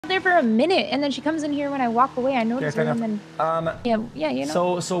there for a minute, and then she comes in here when I walk away. I notice her, and then yeah, you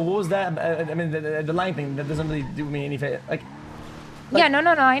know. So what was that? I mean, the line thing that doesn't really do me any favor. Like yeah, no,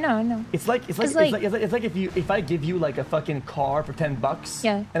 I know. It's like if I give you like a fucking car for $10,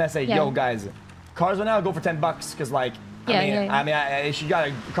 yeah, and I say, yo guys, cars right now go for $10 because like I mean, she got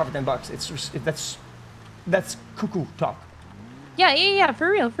a car for $10. That's cuckoo talk. Yeah, for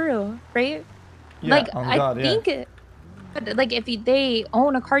real, right? Yeah, like I think, like if they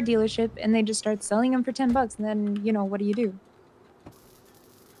own a car dealership and they just start selling them for $10, then you know what do? You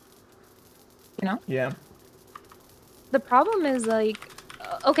know? Yeah. The problem is like,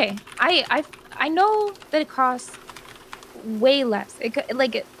 okay, I know that it costs way less.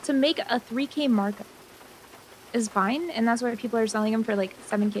 Like to make a 3K markup is fine, and that's why people are selling them for like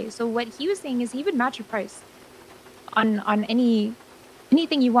 7K. So what he was saying is he would match your price on anything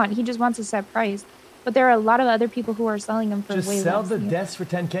you want. He just wants a set price. But there are a lot of other people who are selling them for way less. Just sell the desk for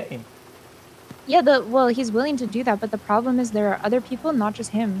 10K. Yeah, well, he's willing to do that, but the problem is there are other people, not just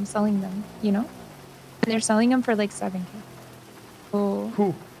him, selling them, you know? And they're selling them for like 7K. Oh.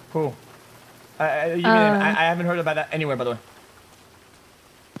 Who? You mean, I haven't heard about that anywhere, by the way.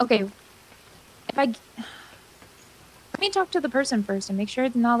 Okay. Let me talk to the person first and make sure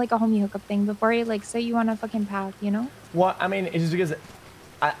it's not like a homie hookup thing before I like set you on a fucking path, you know? Well, I mean, it's just because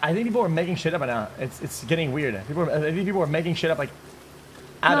I think people are making shit up right now. It's getting weird. I think people are making shit up like.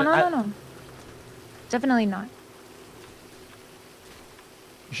 No. Definitely not.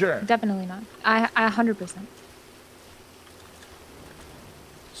 Sure. Definitely not. I 100%.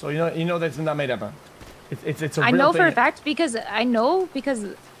 So you know that's not made up. Huh? It's a real thing. I know for a fact because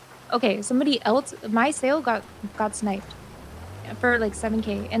okay, somebody else, my sale got sniped for like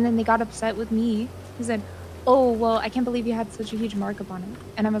 7K, and then they got upset with me. He said, oh, well, I can't believe you had such a huge markup on it.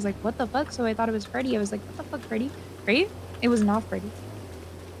 And I was like, what the fuck? So I thought it was Freddy. I was like, what the fuck, Freddy? Right? It was not Freddy.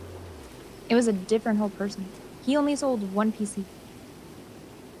 It was a different whole person. He only sold one PC.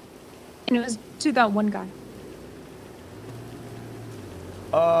 And it was to that one guy.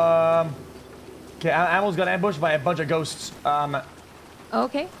 Okay, I almost got ambushed by a bunch of ghosts.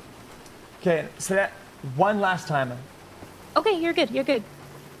 Okay. Okay, so that one last time. Okay, you're good.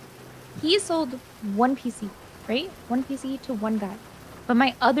 He sold one PC, right? One PC to one guy. But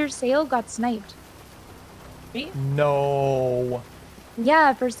my other sale got sniped. Right? No.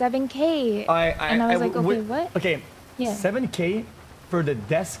 Yeah, for 7K. And I was like, okay, what? Okay. Yeah. 7K for the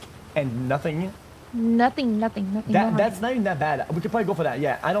desk and nothing. Nothing. That's not even that bad. We could probably go for that.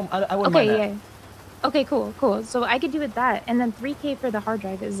 Yeah, I wouldn't mind that. Yeah. Okay, cool. So I could do with that, and then 3K for the hard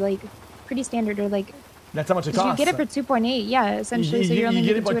drive is like pretty standard, or like. That's how much it costs. You get it for 2.8, yeah, essentially. So you're only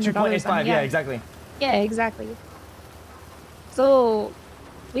getting $200. Yeah, exactly. Yeah, exactly. So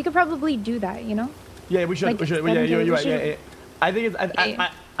we could probably do that, you know? Yeah, we should. Like, we should. Yeah, you're right. Yeah. I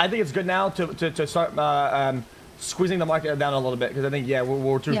think it's good now to start squeezing the market down a little bit, because I think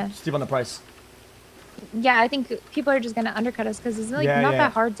we're too steep on the price. Yeah, I think people are just gonna undercut us because it's like not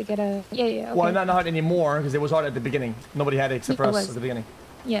that hard to get a Okay. Well, not hard anymore because it was hard at the beginning. Nobody had it except for us at the beginning.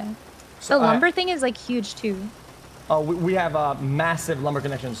 Yeah. So the lumber thing is like huge too. Oh, we have massive lumber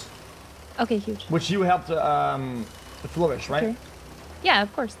connections. Okay, huge. Which you helped flourish, right? Sure. Yeah,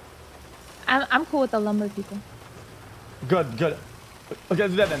 of course. I'm cool with the lumber people. Good. Okay,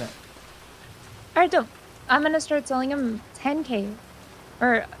 let's do that then. All right, dope. I'm gonna start selling them 10K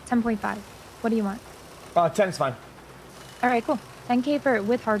or 10.5. What do you want? 10 is fine. All right, cool. 10K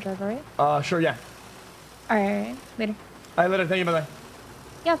with hard drive, all right? Sure, yeah. All right. Later. All right, later. Thank you, bye-bye.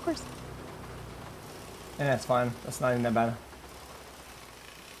 Yeah, of course. Yeah, that's fine. That's not even that bad.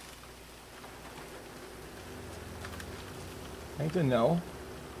 I need to know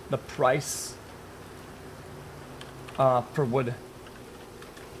the price for wood.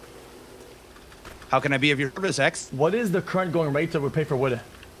 How can I be of your service, X? What is the current going rate that we pay for wood?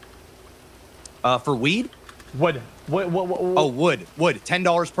 For weed? Wood. Oh, wood.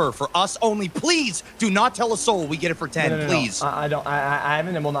 $10 per. For us only. Please do not tell a soul we get it for 10. No. Please. I don't. I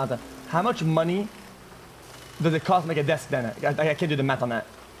haven't and will not. How much money does it cost to make a desk then? I can't do the math on that.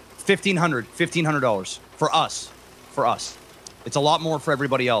 $1,500 for us. For us. It's a lot more for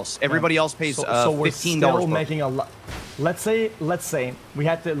everybody else. Everybody else pays so we're $15 still per. making a lot. Let's say we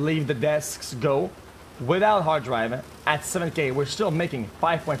had to leave the desks go without hard drive at 7K. We're still making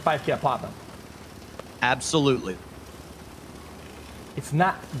 5.5K a pop. Absolutely. It's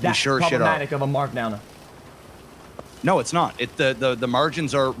not that problematic of a markdown. No, it's not. The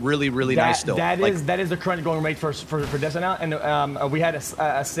margins are really nice still. That is the current going rate for this now, and we had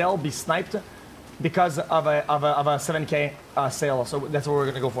a sale be sniped because of a 7K sale. So that's what we're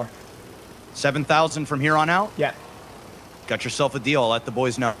gonna go for. 7,000 from here on out. Yeah. Got yourself a deal. I'll let the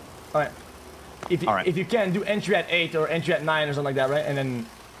boys know. All right. If you can, do entry at 8 or entry at 9 or something like that, right? And then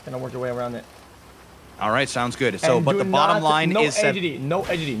kind of work your way around it. All right, sounds good. So, and but the bottom line is... No AGD. No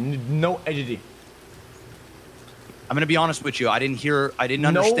AGD. I'm going to be honest with you. I didn't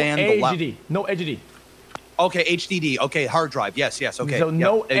understand the... No AGD. Okay, HDD. Okay, hard drive. Yes, okay. So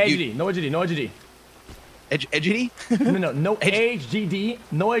no AGD. No AGD. No AGD. AGD? No HDD.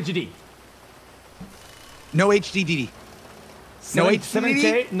 No AGD. No HDD. No HDD?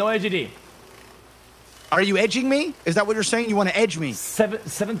 7K, no AGD. Are you edging me? Is that what you're saying? You want to edge me?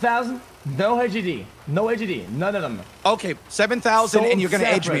 7,000? No AGD. No AGD. None of them. Okay, 7,000 and you're going to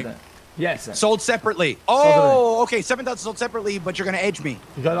edge me. Yes. Sir. Sold separately. Oh, okay. 7,000 sold separately, but you're going to edge me.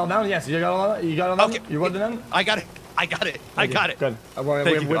 You got it all down? Yes. You got it all down? Okay. You wrote it down? I got it. Good.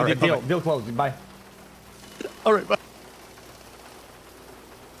 We're deal closed. Bye. All right, bye.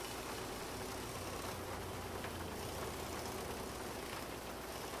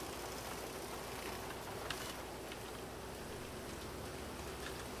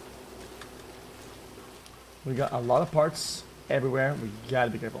 We got a lot of parts everywhere. We gotta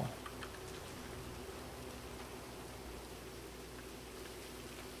be careful.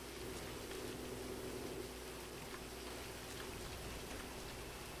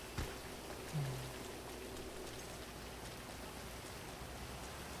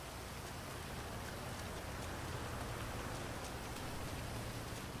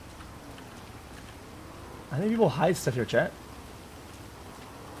 I think people hide stuff here, chat.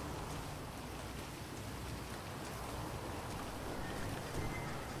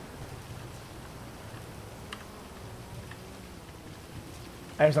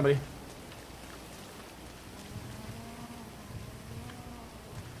 I hear somebody.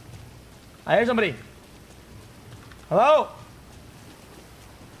 I hear somebody. Hello?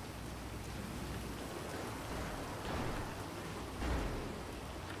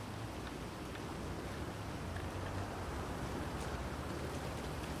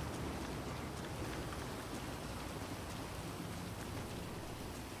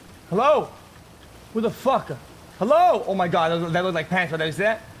 Hello? Who the fuck? Hello? Oh my god, that looked like pants, right? Is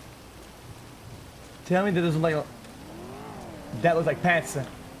that? Tell me that doesn't like... That looks like pants.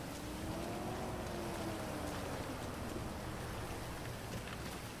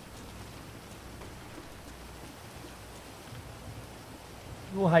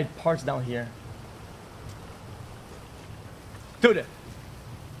 We'll hide parts down here. Dude!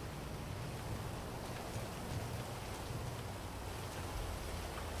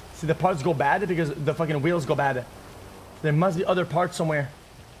 See, the parts go bad because the fucking wheels go bad. There must be other parts somewhere.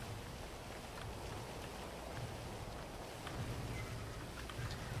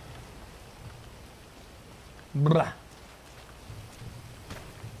 Bruh.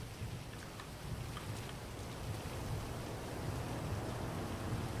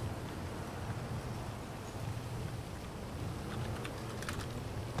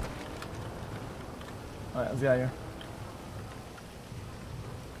 Alright, let's get out of here.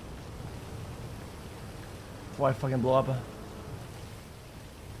 Before I fucking blow up.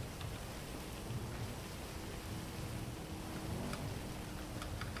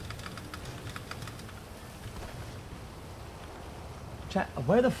 Chat,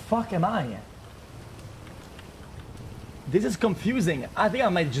 where the fuck am I? This is confusing. I think I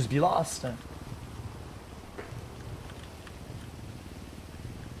might just be lost.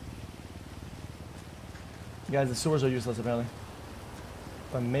 Guys, the sewers are useless apparently.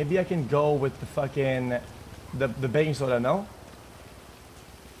 But maybe I can go with the fucking... The baking soda, no?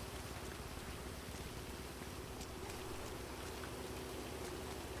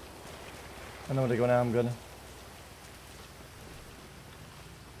 I know where to go now, I'm good.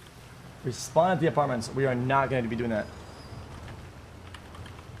 We spawn at the apartments. We are not going to be doing that.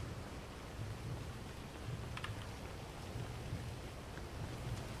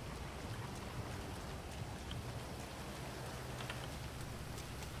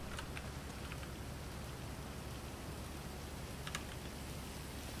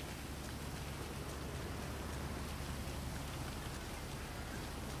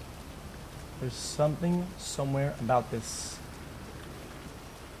 There's something somewhere about this.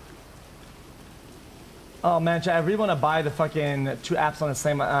 Oh man, chat, I really want to buy the fucking 2 apps on the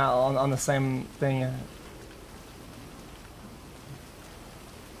same on the same thing.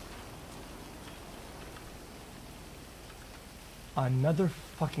 Another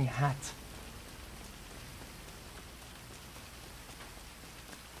fucking hat.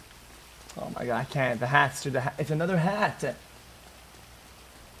 Oh my god, I can't. The hats, dude. It's another hat.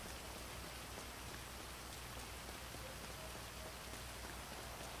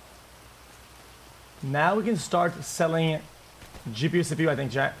 Now we can start selling GPU, CPU, I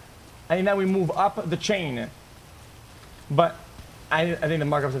think, chat. I think that we move up the chain. But I think the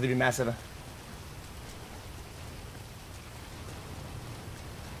markups have to be massive.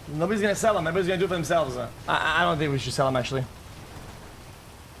 Nobody's gonna sell them. Everybody's gonna do it for themselves. I don't think we should sell them actually.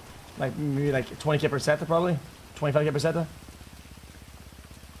 Like maybe like 20k per set, probably 25k per set.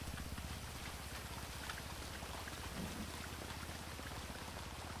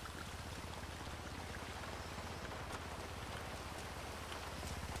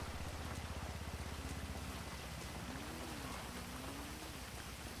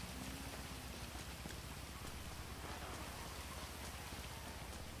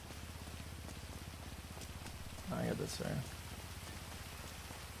 I got this, sorry.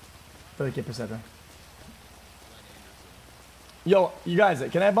 30k per set. Yo, you guys,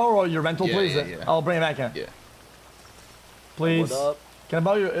 can I borrow your rental, please? Yeah. I'll bring it back in. Yeah. Please. What up? Can I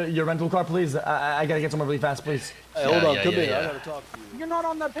borrow your rental car, please? I gotta get somewhere really fast, please. Hey, hold on, yeah, come yeah, here. yeah. I gotta talk to you. You're not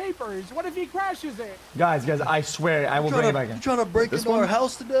on the papers. What if he crashes it? Guys, I swear, I will bring it back You in. trying to break This into one? our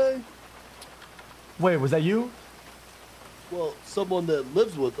house today? Wait, was that you? Well, someone that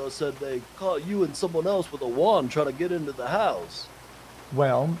lives with us said they caught you and someone else with a wand trying to get into the house.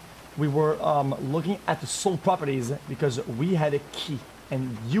 Well, we were looking at the sold properties because we had a key,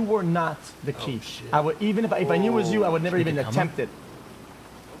 and you were not the key. shit. I would even if I knew it was you, I would never even Make it come attempt it.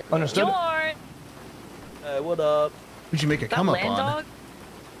 Understood? George, Hey, what up? Who'd you make a that come up land on? dog.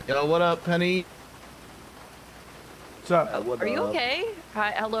 Yo, what up, Penny? What's up? What Are you up? okay?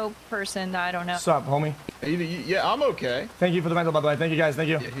 Hi, hello, person. I don't know. What's up, homie? Yeah, I'm okay. Thank you for the rental, by the way. Thank you, guys. Thank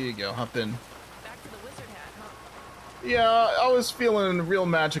you. Yeah, here you go. Hop in. Back to the wizard hat, huh? Yeah, I was feeling real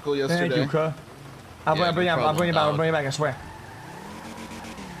magical yesterday. Thank you, cuh. I'll Yeah, bring it no back. I'll bring it back. I'll problem, bring it back. I swear.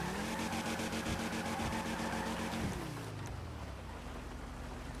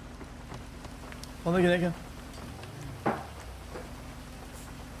 Oh, look at that.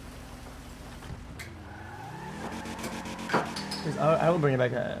 Please, I will bring it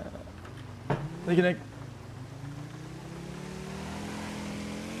back. Thank you, Nick.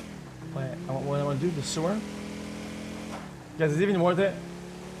 Wait, what I want to do? The sewer? Guys, is it even worth it?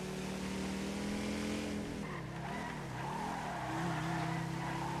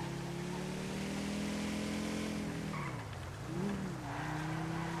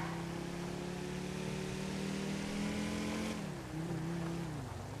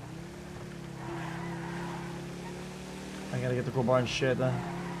 I gotta get the crowbar and shit.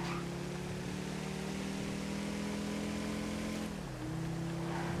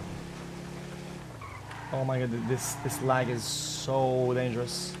 Oh my god, this lag is so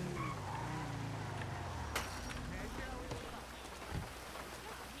dangerous.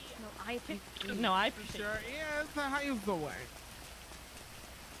 No, I appreciate Sure is. How's the way?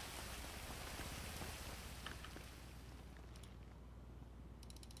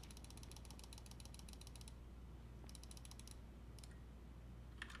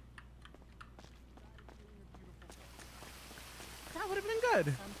 That would have been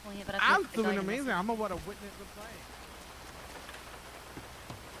good. I'm doing amazing. I'm about to witness the play.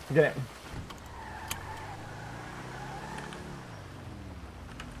 Get it.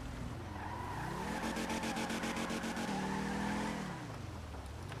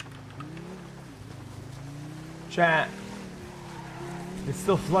 Chat. It's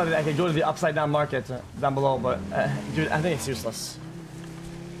still flooded. I can go to the upside down market down below, but dude, I think it's useless.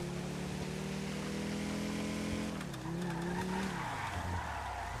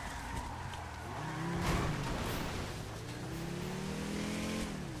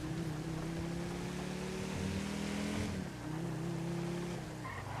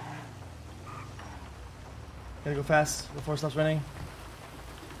 Gotta go fast before it stops raining.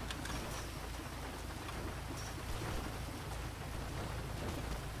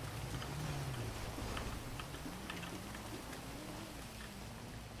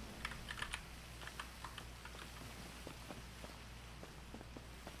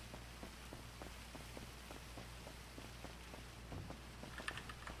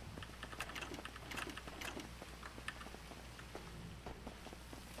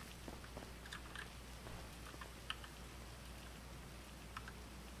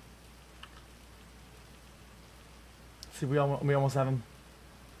 See, we almost have him.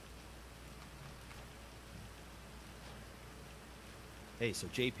 Hey, so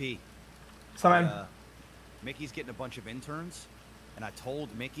JP, So man, Mickey's getting a bunch of interns, and I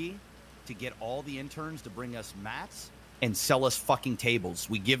told Mickey to get all the interns to bring us mats and sell us fucking tables.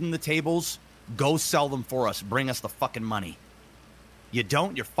 We give them the tables, go sell them for us, bring us the fucking money. You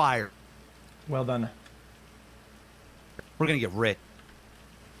don't, you're fired. well done. We're gonna get rich,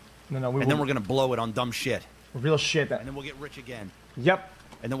 No, we and then we're gonna blow it on dumb shit. Real shit. And then we'll get rich again. Yep.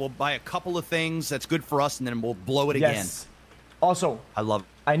 And then we'll buy a couple of things that's good for us, and then we'll blow it again. Yes. Also, I love it.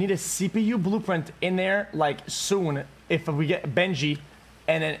 I need a CPU blueprint in there, like, soon, if we get Benji,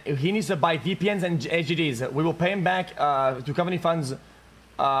 and then he needs to buy VPNs and HDDs. We will pay him back to company funds,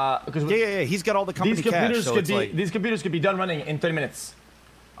 because Yeah. He's got all the company cash, so these computers could be done running in 30 minutes.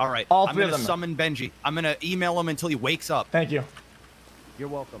 All right. All I'm three of going to them. summon Benji. I'm going to email him until he wakes up. Thank you. You're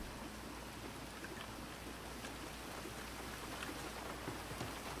welcome.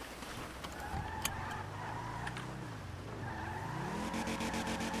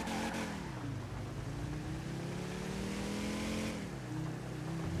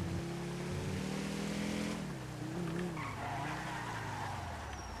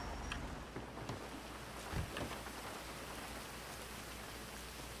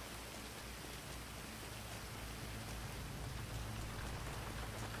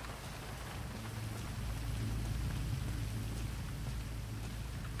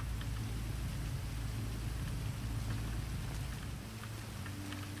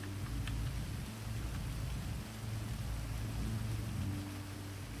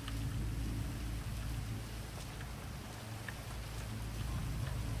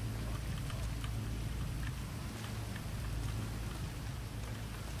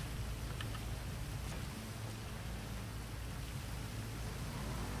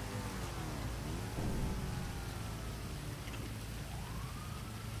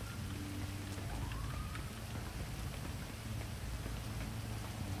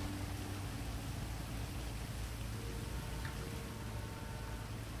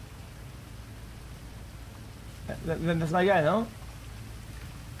 That's my guy, no?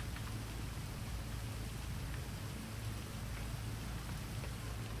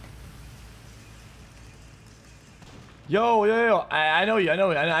 Yo. I know you,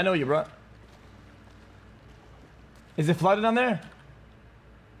 I know you, bro. Is it flooded down there?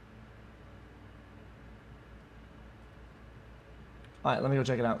 Alright, let me go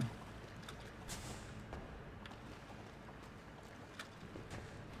check it out.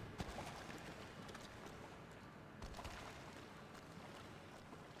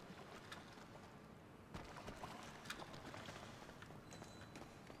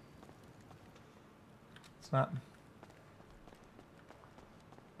 It's not.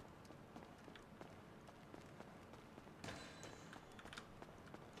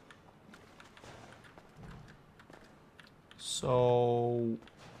 So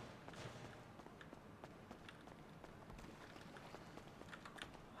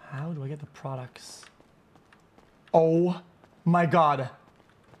how do I get the products? Oh my god.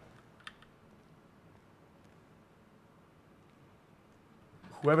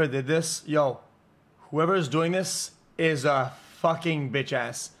 Whoever did this, whoever is doing this is a fucking bitch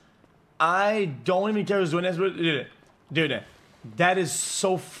ass. I don't even care who's doing this, but dude, that is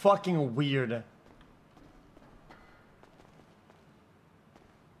so fucking weird.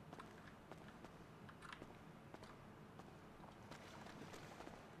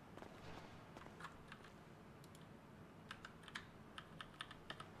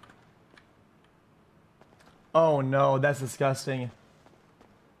 Oh no, that's disgusting.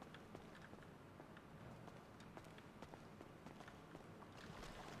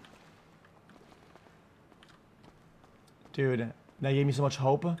 Dude, that gave me so much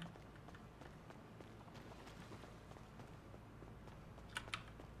hope.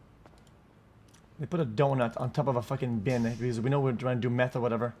 They put a donut on top of a fucking bin because we know we're trying to do meth or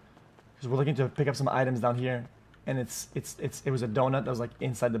whatever. Because we're looking to pick up some items down here, and it was a donut that was like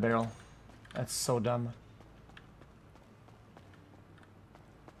inside the barrel. That's so dumb.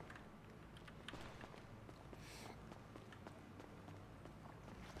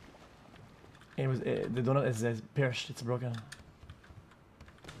 The donut is pierced. It's broken.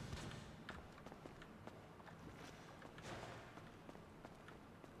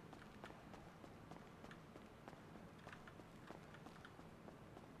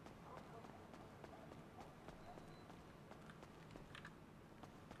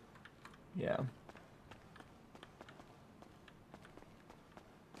 Yeah.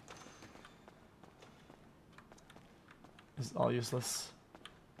 It's all useless.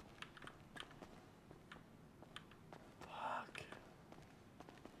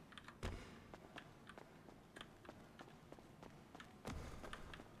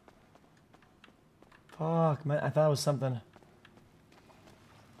 Fuck, man, I thought it was something.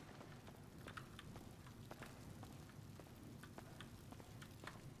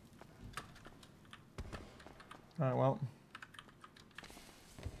 Alright, well.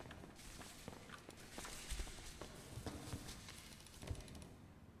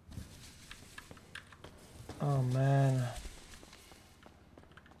 Oh man.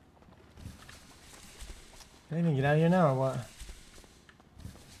 Can I even get out of here now or what?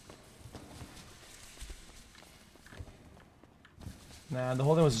 Nah, the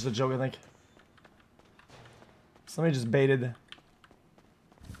whole thing was just a joke, I think. Somebody just baited.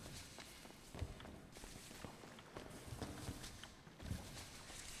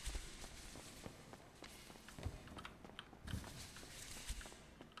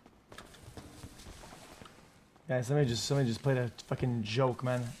 Yeah, somebody just played a fucking joke,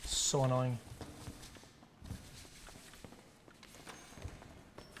 man. So annoying.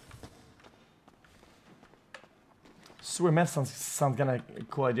 Sewer meth sounds kind of a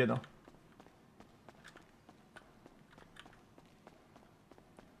cool idea, though.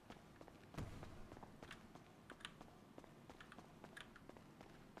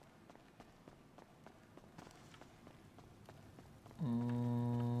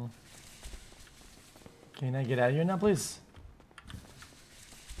 Can I get out of here now, please?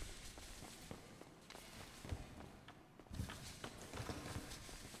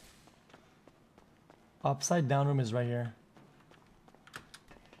 Upside down room is right here.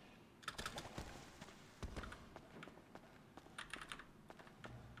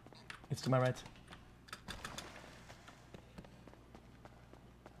 It's to my right.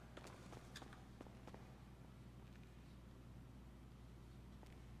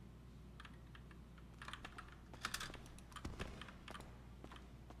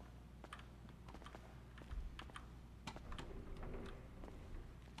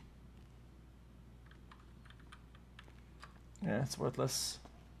 Yeah, it's worthless.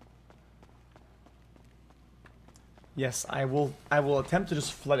 Yes, I will attempt to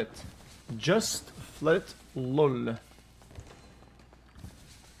just flood it. Just flood it, lol.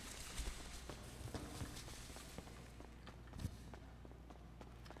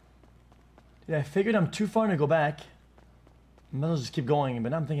 Yeah, I figured I'm too far to go back. Might as well just keep going, but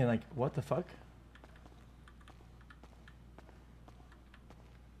now I'm thinking like, what the fuck?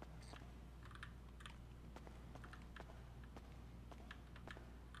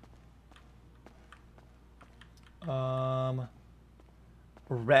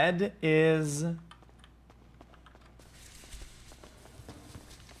 Red is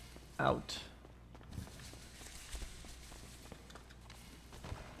out.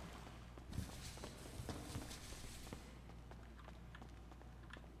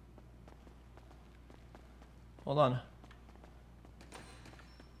 Hold on.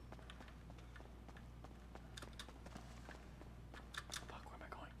 Fuck, where am I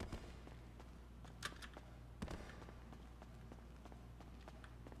going?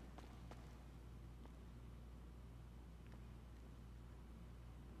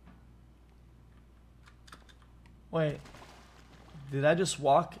 Wait, did I just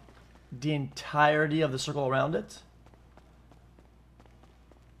walk the entirety of the circle around it?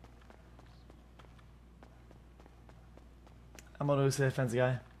 I'm gonna go say defense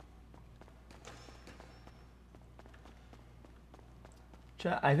guy.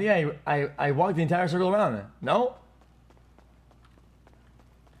 Chat, I think I walked the entire circle around it. No?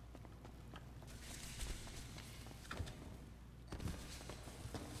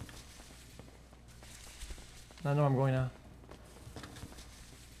 I know where I'm going now.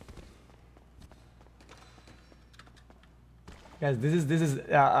 Guys, this is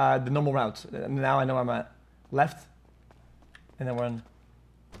the normal route. Now I know where I'm at. Left, and then we're in.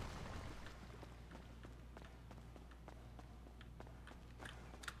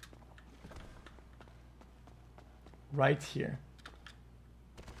 Right here.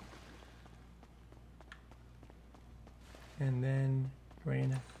 And then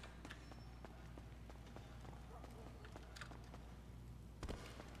green.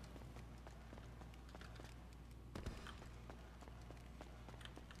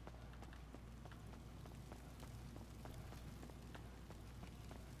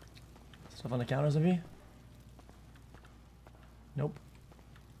 Stuff on the counters, of you? Nope.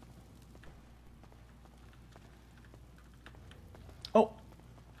 Oh!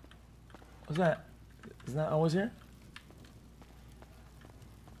 What's that? Isn't that always here?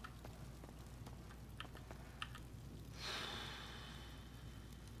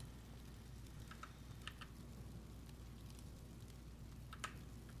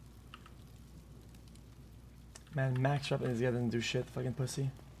 Man, Max up and his guy doesn't do shit, fucking pussy.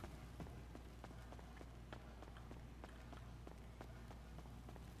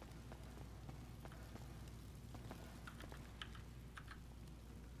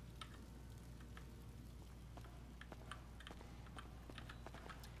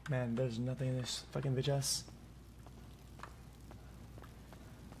 Man, there's nothing in this fucking bitch ass.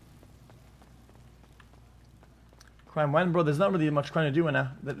 Crime when, bro? There's not really much crime to do right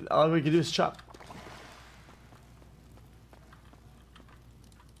now. All we can do is chop.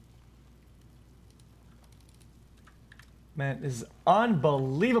 Man, this is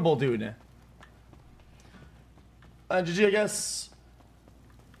unbelievable, dude. GG, I guess.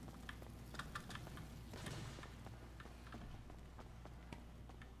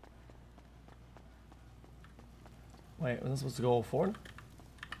 Wait, was I supposed to go forward?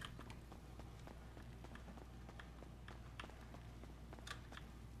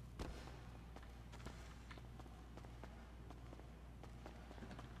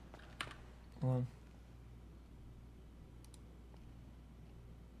 Hold on.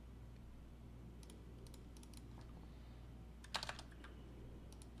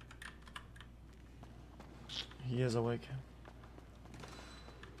 He is awake.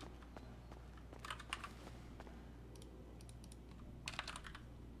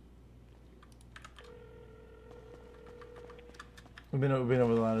 We've been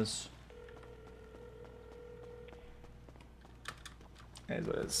over the ladders. It is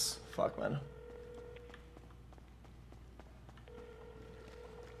what it is. Fuck, man.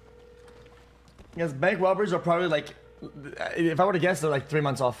 Yes, bank robberies are probably like, if I were to guess, they're like 3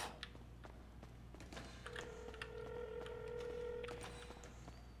 months off.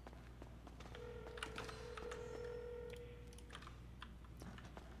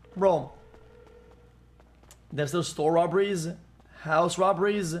 Bro, there's those store robberies, house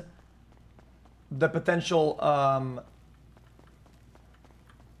robberies, the potential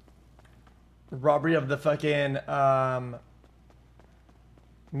robbery of the fucking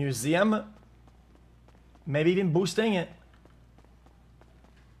museum, maybe even boosting it.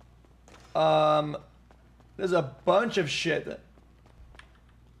 There's a bunch of shit.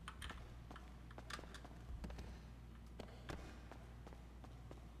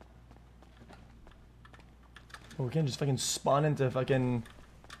 We can't just fucking spawn into fucking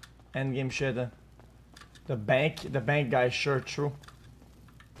endgame shit. The bank guy, sure, true.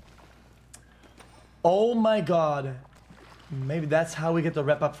 Oh my god. Maybe that's how we get the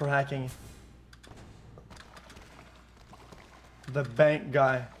rep up for hacking. The bank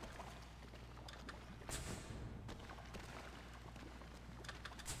guy.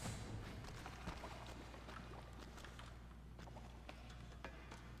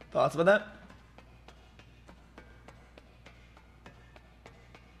 Thoughts about that?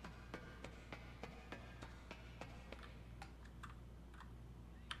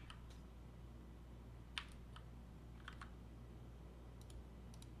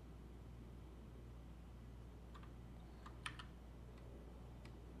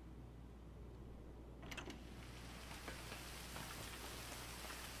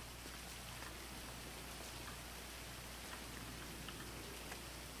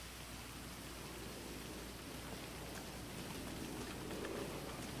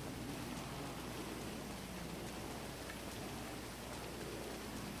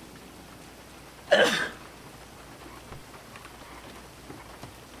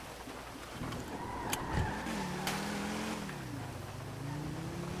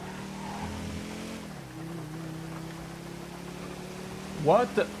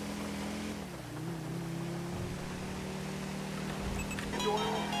 What the?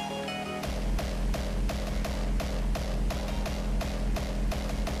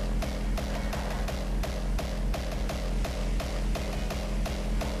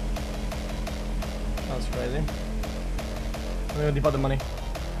 That's crazy. I'm gonna depot the money.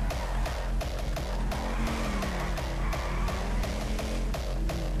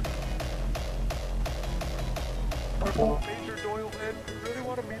 Major Doyle, man. You really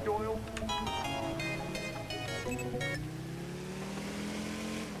want to be Doyle?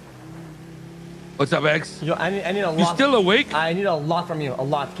 What's up, X? Yo, I need a lot. You still awake? I need a lot from you. A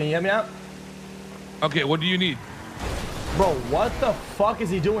lot. Can you help me out? Okay, what do you need? Bro, what the fuck is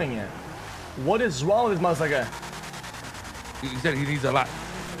he doing here? What is wrong with this motherfucker? He said he needs a lot.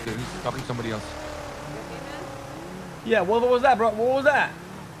 Okay, he's talking to somebody else. Yeah, what was that, bro? What was that?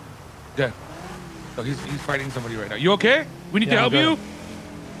 Yeah. So he's fighting somebody right now. You okay? We need to I'm help good.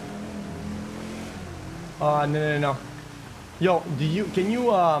 you? No. Yo, can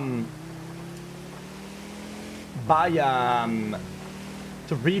you buy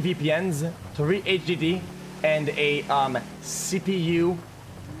 3 VPNs, 3 HDD, and a CPU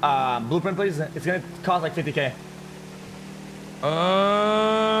blueprint, please? It's gonna cost like 50K.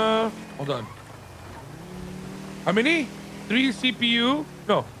 Hold on. How many? 3 CPU?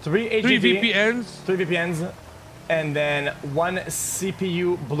 No. 3 HDD, 3 VPNs. 3 VPNs, and then 1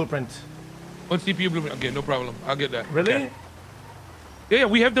 CPU blueprint. 1 CPU blueprint. Okay, no problem. I'll get that. Really? Okay. Yeah,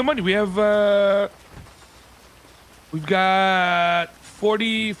 we have the money. We have We've got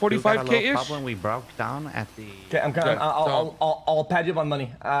 40, 45K-ish. Problem we broke down at the. Okay, I'll pad you up on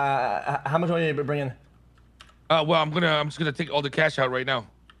money. How much money are you bringing? Well, I'm just gonna take all the cash out right now.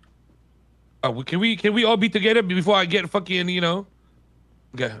 Can we all be together before I get fucking, you know?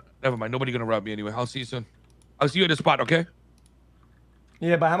 Okay, never mind. Nobody gonna rob me anyway. I'll see you soon. I'll see you at the spot, okay?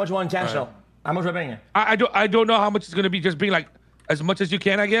 Yeah, but how much you want in cash though? How much are you bringing? I don't know how much it's gonna be. Just bring like as much as you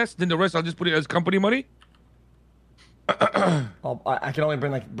can, I guess. Then the rest I'll just put it as company money. Oh, I can only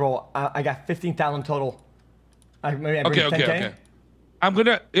bring like, bro. I got 15,000 total. Maybe I bring 10K. Okay. I'm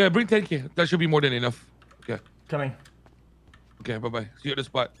gonna bring 10K. That should be more than enough. Okay. Coming. Okay. Bye bye. See you at the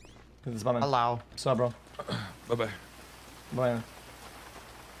spot. Allow. What's up, bro? Bye bye. Bye.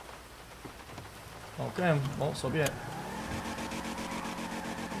 Okay. Well, so be it.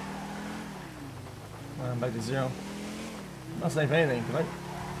 Back to 0. Not saying anything, right?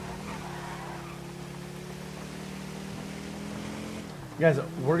 Guys,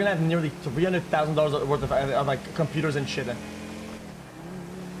 we're gonna have nearly $300,000 worth of like computers and shit.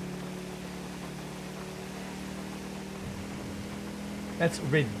 That's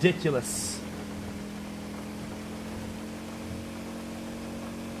ridiculous.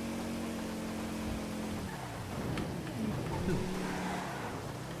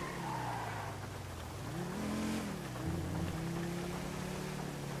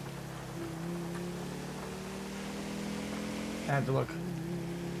 I have to look.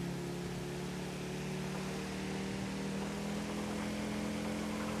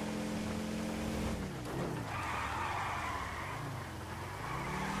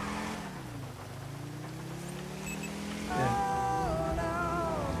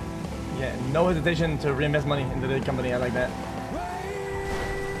 Yeah, no hesitation to reinvest money into the company. I like that.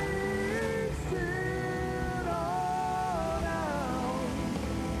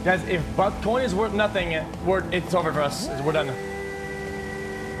 Guys, if Bitcoin is worth nothing, it's over for us. We're done.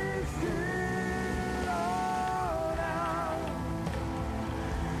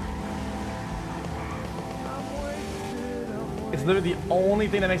 It's literally the only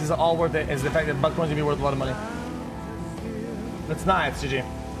thing that makes this all worth it is the fact that Bitcoin's gonna be worth a lot of money. That's nice, GG.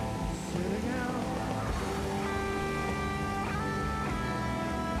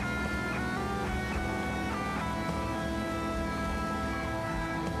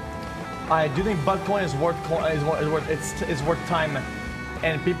 I do think Bitcoin is worth time,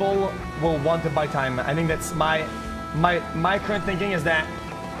 and people will want to buy time. I think that's my current thinking is that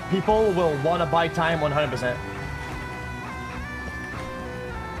people will want to buy time 100%.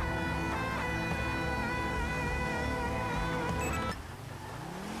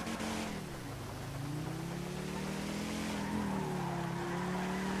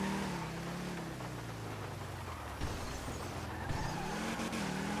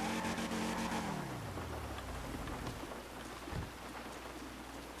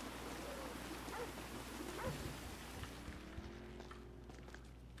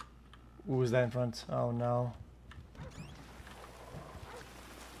 Who was that in front? Oh no.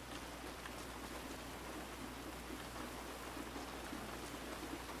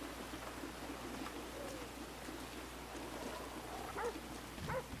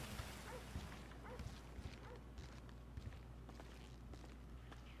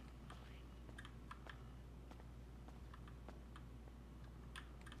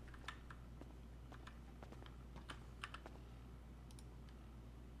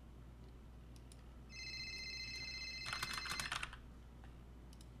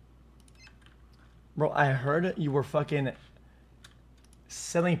 Bro, I heard you were fucking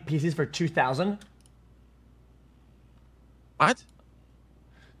selling PCs for 2,000. What?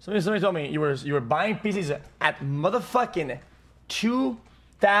 Somebody told me you were buying PCs at motherfucking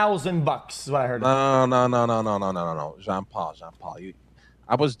 $2,000. Is what I heard. No. Jean Paul.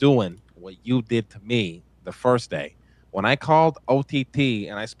 I was doing what you did to me the first day. When I called OTT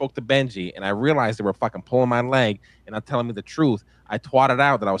and I spoke to Benji and I realized they were fucking pulling my leg and not telling me the truth, I twatted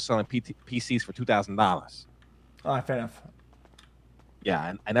out that I was selling PCs for $2,000. All right, fair enough.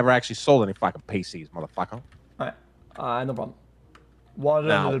 Yeah, I never actually sold any fucking PCs, motherfucker. All right, no problem. Water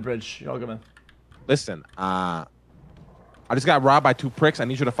under the bridge. You're all good, man. Listen, I just got robbed by 2 pricks. I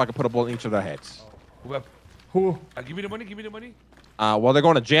need you to fucking put a bullet in each of their heads. Who? Give me the money. Give me the money. Well, they're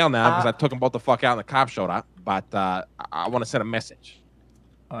going to jail now because I took them both the fuck out and the cops showed up. But I want to send a message.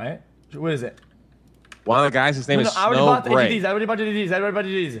 All right. What is it? One of the guys, his name is Snow Gray. I already bought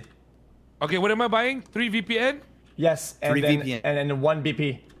these. Okay, what am I buying? 3 VPN? Yes, and 3 then, VPN. And then 1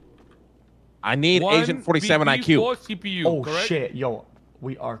 BP. I need Agent 47 BP, IQ. 4 CPU, Oh correct? shit, yo,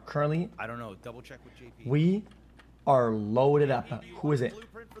 we are currently. I don't know. Double check with JP. We are loaded up. Who is it?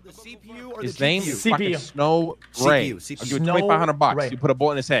 For the CPU or His the name GPU? is fucking CPU. Snow Ray. CPU. I'll give you Snow 2,500 bucks. Ray. You put a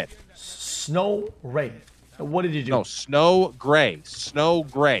bullet in his head. Snow Ray. What did you do? No, Snow Gray. Snow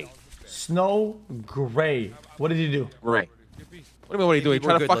Gray. Snow Gray. What did you do? Gray. What do you mean? What did he do? He We're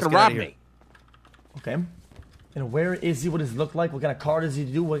tried to good. fucking Let's get out rob of here. me. Okay. And where is he? What does he look like? What kind of car does he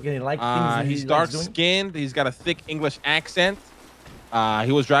do? What can he like? Things He's he dark likes doing? skinned. He's got a thick English accent.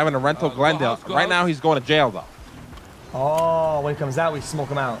 He was driving a rental Glendale. Right now, he's going to jail though. Oh, when he comes out, we smoke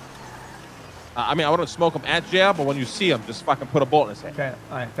him out. I mean, I wouldn't smoke him at jail, but when you see him, just fucking put a bullet in his head. Okay.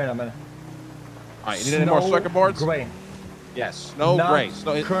 All right. Fair enough, man. All right. You need any more circuit boards? Gray. Yes. Snow Not Gray.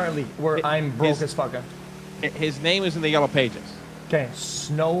 Snow, currently, where I'm broke as fuck. His name is in the yellow pages. Okay.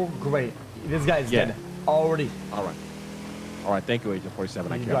 Snow Gray. This guy's dead already. All right. All right. Thank you, Agent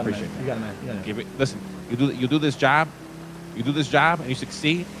 47. I You got it, appreciate man. it. You got it, man. You got it. Give it. Listen. You do this job. You do this job and you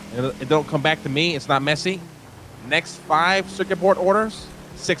succeed. And it don't come back to me. It's not messy. Next 5 circuit board orders,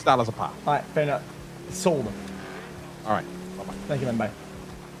 $6 a pop. All right. Fair enough. Sold. All right. Bye-bye. Thank you, man. Bye.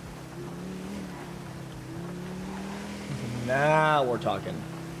 Now we're talking.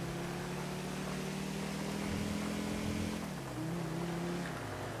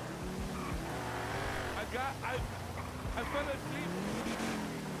 I fell asleep.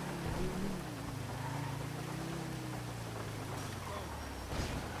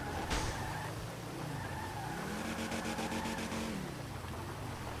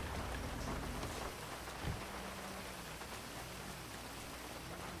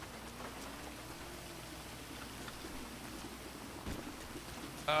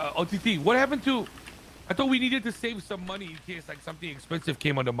 OTT, what happened to? I thought we needed to save some money in case like something expensive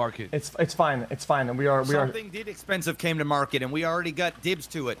came on the market. It's fine. It's fine. And we are. Something did expensive came to market, and we already got dibs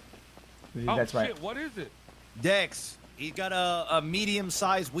to it. Oh, That's right. shit, what is it? Dex, he got a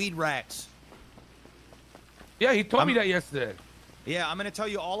medium-sized weed racks. Yeah, he told me that yesterday. Yeah, I'm gonna tell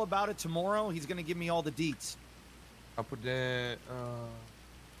you all about it tomorrow. He's gonna give me all the deets. I'll put that.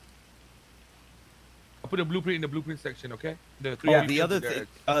 I'll put a blueprint in the blueprint section, okay?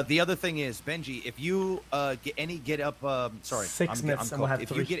 The other thing is, Benji, if you get up, sorry, 6 minutes, and we'll have if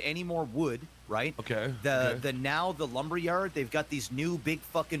 3. you get any more wood, right? Okay. The lumber yard, they've got these new big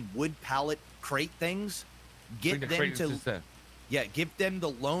fucking wood pallet crate things. Get them to. Yeah, give them to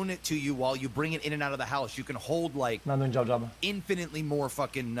loan it to you while you bring it in and out of the house. You can hold like Not doing job. infinitely more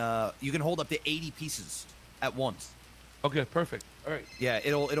fucking. You can hold up to 80 pieces at once. Okay, perfect. All right. Yeah,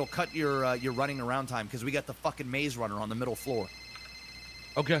 it'll cut your running around time because we got the fucking maze runner on the middle floor.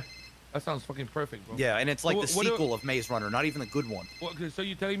 Okay, that sounds fucking perfect, bro. Yeah, and it's like the sequel of Maze Runner, not even the good one. Okay, so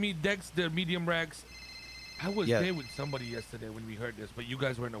you're telling me Dex, the medium racks? I was Yeah. there with somebody yesterday when we heard this, but you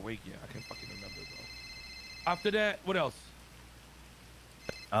guys weren't awake yet. I can't fucking remember, bro. After that, what else?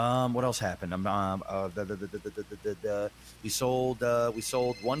 What else happened? We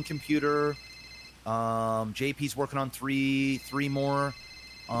sold one computer. JP's working on three more.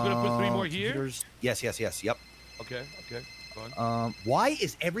 You gonna put 3 more here? Computers. Yes. Yep. Okay. Go on. Why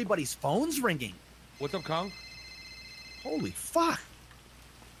is everybody's phones ringing? What's up, Kong? Holy fuck!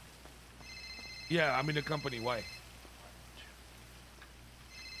 Yeah, I'm in the company. Why?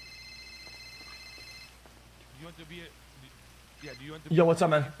 You want to be a? Yeah. Do you want to? Be Yo, what's up,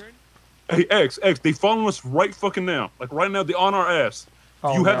 man? Hey, X, they following us right fucking now. Like right now, they're on our ass.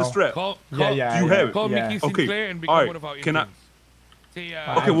 Oh, you have no. the strap. Call, Yeah. you have it. Call Mickey Sinclair and become All right. one of our Can I? interns. Say,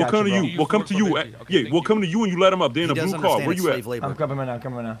 Okay, we'll come to you. We'll come to you. Okay, Yeah, thank we'll you. come to you and you let them up. They're in He a does blue car. understand Where it's you at? slave labor. I'm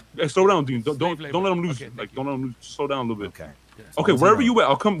coming now. Hey, slow down, Dean. Don't labor. let them lose. Okay, Like, thank don't let them lose. Slow down a little bit. Okay. Okay, wherever you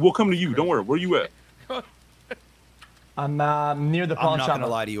at, we'll come to you. Don't worry. Where you at? I'm near the pawn I'm not shop. gonna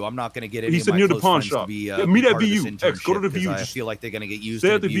lie to you. I'm not gonna get any He of said my near the close pawn friends shop. to be, Yeah, meet at part of this VU. X, go to the internship 'cause VU. I Just feel like they're gonna get used. stay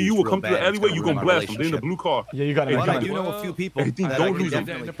and at the abused VU. We'll real come to bad. the It's alleyway. gonna You ruin gonna our blast them. They're in the relationship. blue car. Yeah, you got it. Hey, man. But I Come do on. know a few people. Hey, Dean, that don't I can lose them.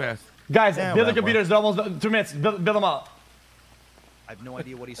 definitely- In the past. Guys, Yeah, build the whatever. computers. They're almost 2 minutes. Build them up. I have no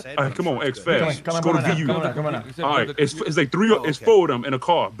idea what he said. All but right, come I'm on, sure X, it's good. fast. Come Just on, go to come on, VU. come on, come on. All right, it's like three. Oh, It's okay. 4 of them in a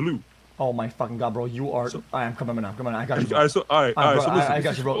car, blue. Oh my fucking god, bro! You are. I am coming now. Come on, I got you. Bro. All right, so all right. Bro, So listen. I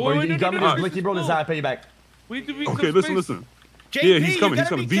got you, bro. Oh, Bro, wait, you no, got me no, this no, blicky, bro. This is how I pay you back. We need to be Okay, listen. JP, Yeah, he's you coming.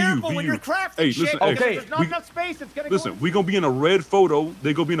 gotta be careful when VU. you're crafting Hey, shit, listen. because Okay. There's not We- enough space. It's gonna Listen, go. we're gonna be in a red photo.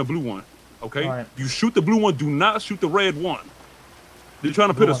 They gonna be in a blue one. Okay. All right. You shoot the blue one. Do not shoot the red one. They're trying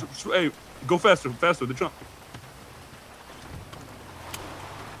to put us. Hey, go faster. They're trying.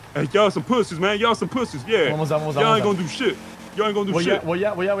 Hey, y'all some pussies, man. Y'all some pussies. Yeah. Almost y'all ain't gonna do shit. Y'all ain't gonna do shit. Where you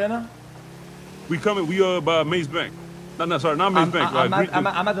at now? We coming. We by Maze Bank. No, sorry, not Maze Bank.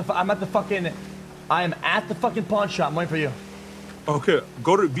 I'm at the fucking. I am at the fucking pawn shop. I'm waiting for you. Okay,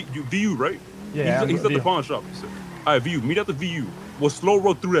 go to VU, right? Yeah, he's at the VU. pawn shop. He said. All right, VU. Meet at the VU. We'll slow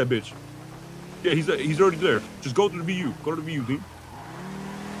roll through that bitch. Yeah, he's already there. Just go to the VU. Go to the VU, team.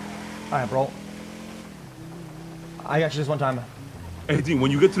 All right, bro. I got you this one time. Hey, team, when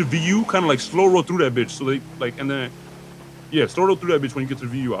you get to the VU, kind of like slow roll through that bitch. So they like, and then, yeah, slow roll through that bitch when you get to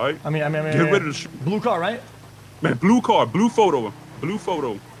the VU. All right. I mean, get ready to shoot. Blue car, right? Man, blue car, blue photo. You want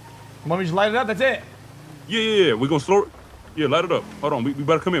me to just light it up? That's it. Yeah. We're gonna slow. Yeah, light it up. Hold on. We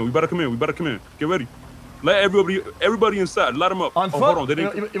better come in. We better come in. Get ready. Let everybody inside. Light them up. On foot? Hold on. They you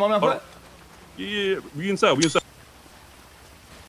didn't. want me on foot? Yeah. We inside.